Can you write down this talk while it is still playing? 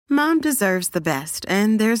Mom deserves the best,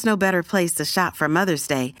 and there's no better place to shop for Mother's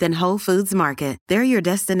Day than Whole Foods Market. They're your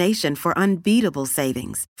destination for unbeatable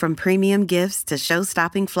savings, from premium gifts to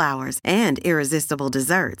show-stopping flowers and irresistible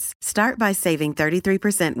desserts. Start by saving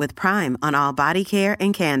 33% with Prime on all body care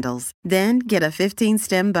and candles. Then get a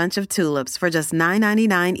 15-stem bunch of tulips for just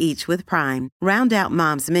 $9.99 each with Prime. Round out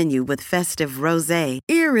Mom's menu with festive rosé,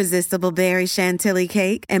 irresistible berry chantilly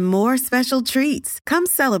cake, and more special treats. Come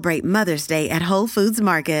celebrate Mother's Day at Whole Foods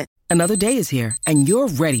Market. Another day is here, and you're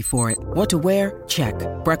ready for it. What to wear? Check.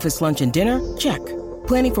 Breakfast, lunch, and dinner? Check.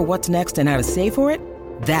 Planning for what's next and how to save for it?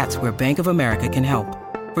 That's where Bank of America can help.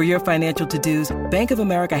 For your financial to-dos, Bank of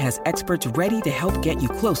America has experts ready to help get you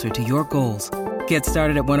closer to your goals. Get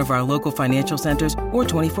started at one of our local financial centers or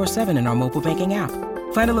 24/7 in our mobile banking app.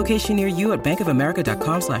 Find a location near you at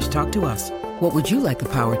bankofamerica.com/talktous. What would you like the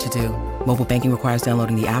power to do? Mobile banking requires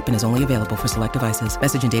downloading the app and is only available for select devices.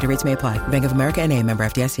 Message and data rates may apply. Bank of America N.A., member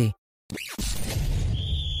FDIC.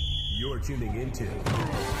 You're tuning into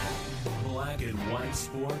Black and White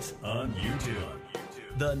Sports on YouTube.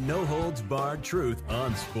 The no-holds-barred truth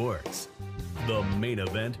on sports. The main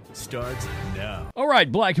event starts now. All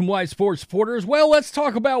right, Black and White Sports supporters. Well, let's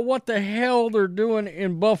talk about what the hell they're doing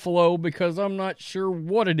in Buffalo, because I'm not sure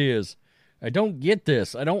what it is. I don't get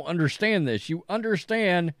this. I don't understand this. You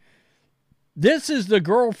understand, this is the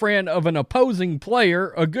girlfriend of an opposing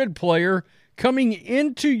player, a good player, coming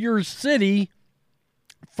into your city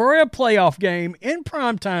for a playoff game in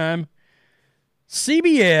primetime.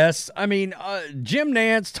 CBS, Jim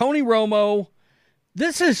Nantz, Tony Romo.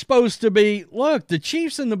 This is supposed to be, look, the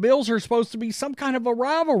Chiefs and the Bills are supposed to be some kind of a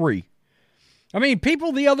rivalry. I mean,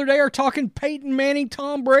 people the other day are talking Peyton Manning,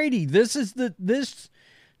 Tom Brady. This is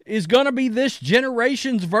going to be this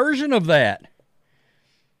generation's version of that.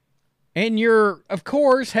 And you're, of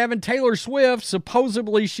course, having Taylor Swift,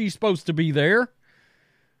 supposedly she's supposed to be there,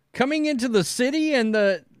 coming into the city, and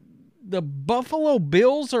the Buffalo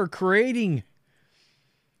Bills are creating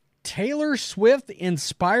Taylor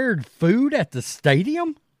Swift-inspired food at the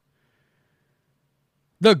stadium?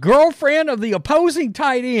 The girlfriend of the opposing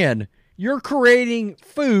tight end, you're creating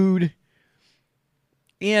food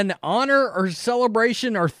in honor or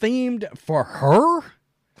celebration or themed for her?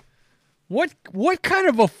 What kind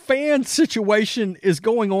of a fan situation is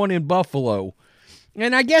going on in Buffalo?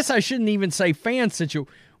 And I guess I shouldn't even say fan situation.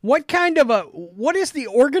 What is the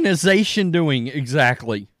organization doing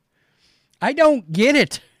exactly? I don't get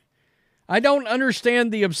it. I don't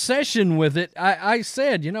understand the obsession with it. I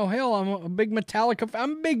said, hell, I'm a big Metallica fan.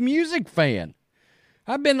 I'm a big music fan.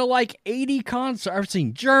 I've been to like 80 concerts. I've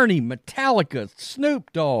seen Journey, Metallica,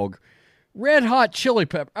 Snoop Dogg, Red Hot Chili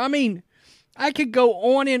Pepper. I mean, I could go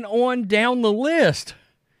on and on down the list.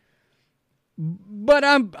 But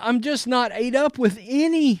I'm just not ate up with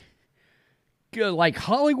any like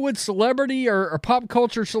Hollywood celebrity or pop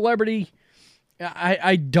culture celebrity.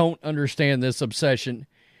 I don't understand this obsession.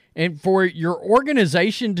 And for your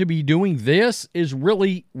organization to be doing this is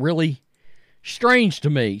really, really strange to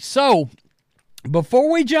me. So,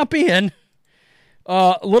 before we jump in,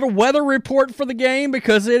 a little weather report for the game,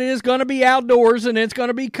 because it is going to be outdoors and it's going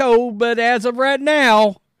to be cold. But as of right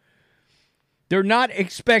now, they're not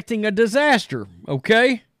expecting a disaster,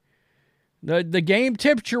 okay? The game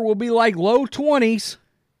temperature will be like low 20s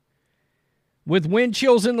with wind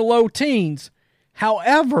chills in the low teens.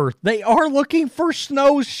 However, they are looking for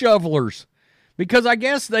snow shovelers, because I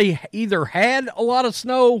guess they either had a lot of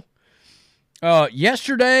snow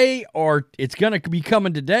yesterday or it's going to be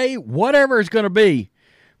coming today, whatever it's going to be.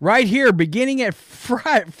 Right here, beginning at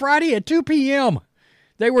Friday at 2 p.m.,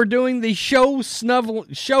 they were doing the show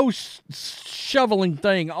shoveling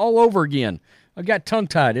thing all over again. I got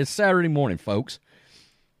tongue-tied. It's Saturday morning, folks.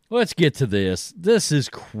 Let's get to this. This is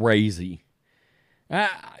crazy.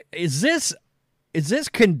 Is this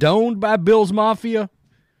condoned by Bills Mafia?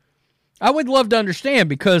 I would love to understand,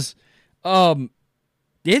 because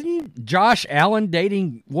didn't Josh Allen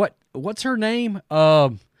dating what's her name?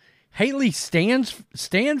 Haley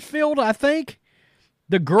Stanfield, I think.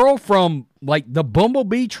 The girl from like the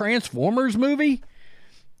Bumblebee Transformers movie.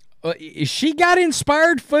 She got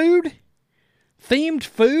inspired food? Themed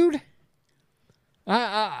food?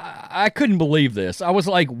 I couldn't believe this. I was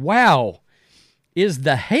like, wow. Is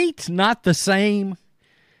the hate not the same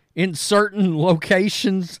in certain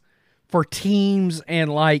locations for teams?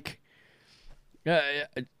 And like,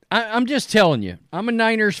 I'm just telling you, I'm a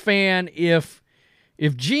Niners fan. If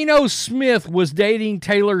Geno Smith was dating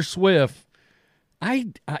Taylor Swift,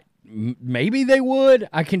 maybe they would.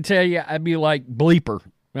 I can tell you, I'd be like, bleeper.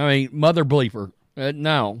 I mean, mother bleeper.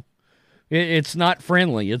 No, it's not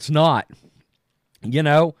friendly. It's not.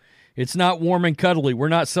 It's not warm and cuddly. We're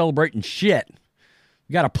not celebrating shit.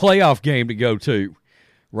 We got a playoff game to go to,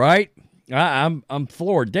 right? I'm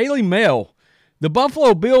floored. Daily Mail. The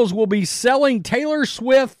Buffalo Bills will be selling Taylor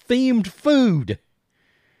Swift-themed food.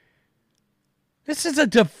 This is a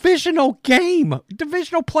divisional game,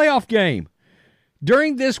 divisional playoff game.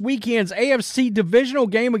 During this weekend's AFC divisional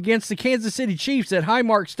game against the Kansas City Chiefs at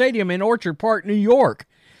Highmark Stadium in Orchard Park, New York.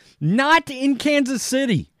 Not in Kansas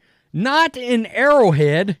City. Not in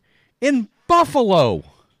Arrowhead. In Buffalo.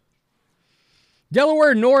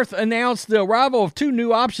 Delaware North announced the arrival of 2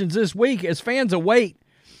 new options this week as fans await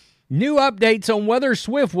new updates on whether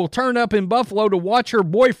Swift will turn up in Buffalo to watch her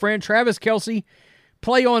boyfriend, Travis Kelce,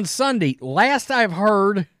 play on Sunday. Last I've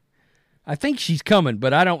heard, I think she's coming,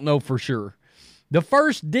 but I don't know for sure. The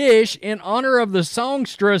first dish in honor of the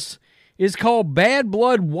songstress is called Bad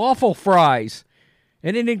Blood Waffle Fries,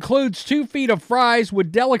 and it includes 2 feet of fries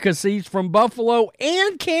with delicacies from Buffalo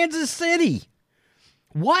and Kansas City.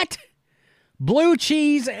 What? Blue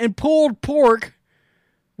cheese and pulled pork,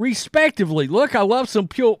 respectively. Look, I love some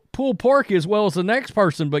pulled pork as well as the next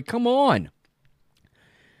person, but come on.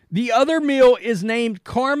 The other meal is named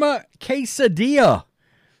Karma Quesadilla,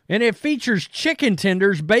 and it features chicken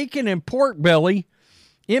tenders, bacon, and pork belly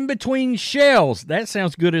in between shells. That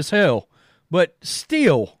sounds good as hell. But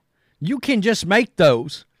still, you can just make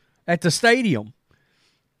those at the stadium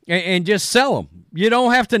and just sell them. You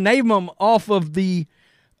don't have to name them off of the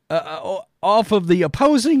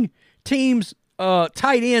opposing team's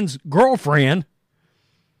tight end's girlfriend.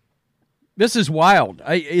 This is wild.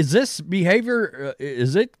 Is this behavior,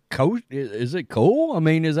 is it cool? I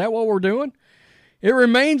mean, is that what we're doing? It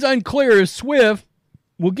remains unclear if Swift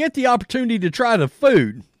will get the opportunity to try the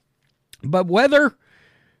food, but weather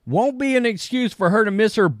won't be an excuse for her to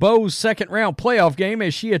miss her Bows second-round playoff game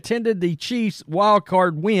as she attended the Chiefs'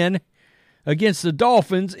 wildcard win against the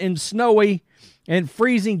Dolphins in snowy and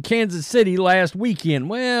freezing Kansas City last weekend.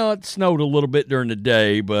 Well, it snowed a little bit during the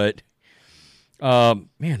day, but, man,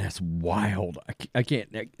 that's wild. I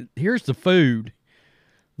can't. Here's the food.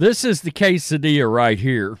 This is the quesadilla right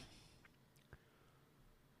here.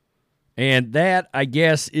 And that, I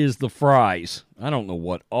guess, is the fries. I don't know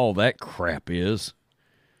what all that crap is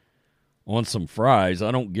on some fries.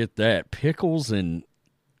 I don't get that. Pickles and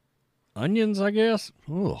onions, I guess?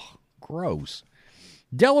 Ugh, gross.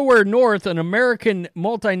 Delaware North, an American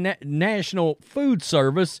multinational food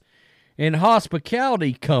service and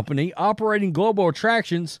hospitality company operating global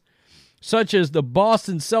attractions such as the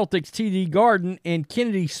Boston Celtics TD Garden and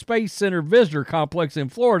Kennedy Space Center Visitor Complex in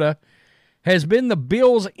Florida, has been the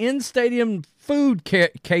Bills' in-stadium food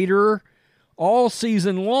caterer all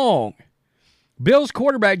season long. Bills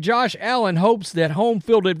quarterback Josh Allen hopes that home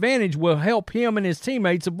field advantage will help him and his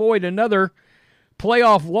teammates avoid another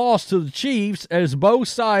playoff loss to the Chiefs, as both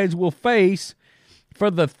sides will face for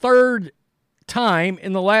the third time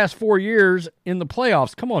in the last 4 years in the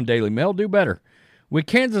playoffs. Come on, Daily Mail, do better. With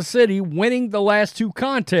Kansas City winning the last 2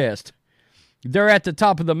 contests. They're at the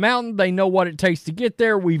top of the mountain. They know what it takes to get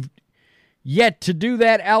there. We've yet to do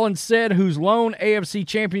that, Allen said, whose lone AFC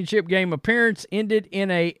Championship game appearance ended in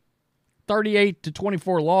a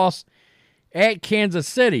 38-24 loss at Kansas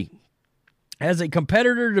City. As a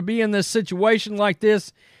competitor, to be in this situation like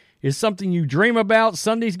this is something you dream about.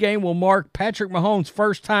 Sunday's game will mark Patrick Mahomes'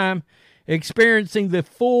 first time experiencing the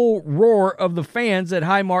full roar of the fans at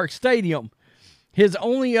Highmark Stadium. His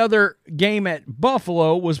only other game at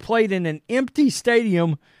Buffalo was played in an empty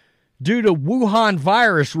stadium due to Wuhan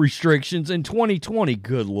virus restrictions in 2020.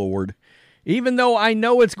 Good Lord. Even though I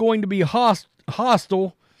know it's going to be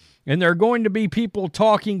hostile and there are going to be people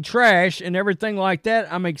talking trash and everything like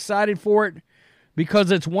that, I'm excited for it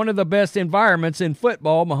because it's one of the best environments in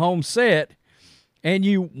football, Mahomes said. And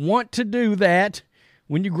you want to do that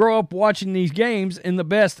when you grow up watching these games in the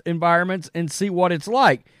best environments and see what it's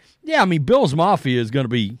like. Yeah, I mean, Bills Mafia is going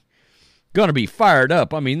to be fired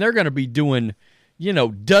up. I mean, they're going to be doing,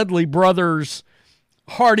 Dudley Brothers,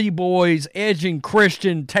 Hardy Boys, Edge and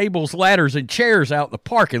Christian, tables, ladders, and chairs out in the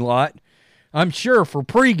parking lot. I'm sure for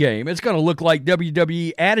pregame, it's going to look like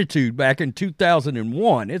WWE Attitude back in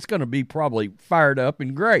 2001. It's going to be probably fired up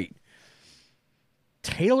and great.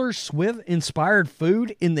 Taylor Swift-inspired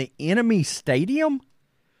food in the enemy stadium?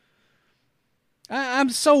 I'm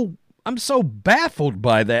so baffled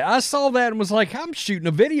by that. I saw that and was like, I'm shooting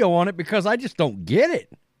a video on it because I just don't get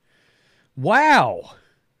it. Wow.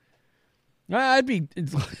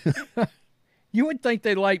 You would think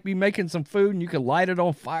they'd be making some food and you could light it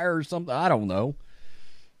on fire or something. I don't know.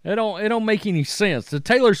 It don't make any sense. The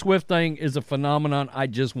Taylor Swift thing is a phenomenon I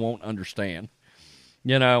just won't understand.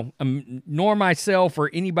 Nor myself or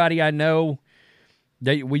anybody I know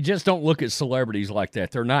We just don't look at celebrities like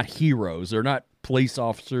that. They're not heroes. They're not police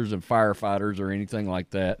officers and firefighters or anything like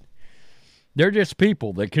that. They're just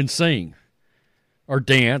people that can sing or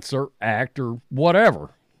dance or act or whatever.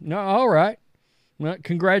 No, all right. Well,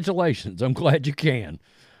 congratulations. I'm glad you can.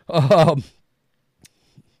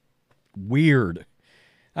 Weird.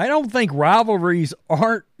 I don't think rivalries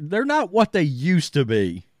they're not what they used to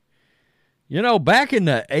be. You know, back in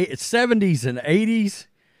the 70s and 80s,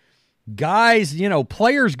 guys, you know,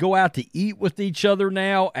 players go out to eat with each other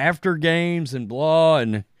now after games and blah.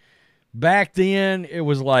 And back then, it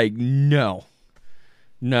was like, no.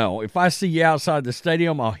 If I see you outside the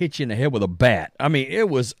stadium, I'll hit you in the head with a bat. I mean, it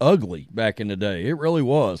was ugly back in the day. It really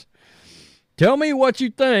was. Tell me what you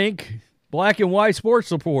think, black and white sports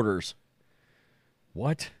supporters.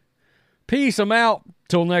 What? Peace. I'm out.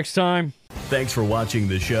 Till next time. Thanks for watching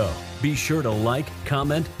the show. Be sure to like,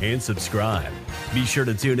 comment, and subscribe. Be sure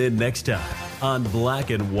to tune in next time on Black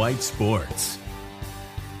and White Sports.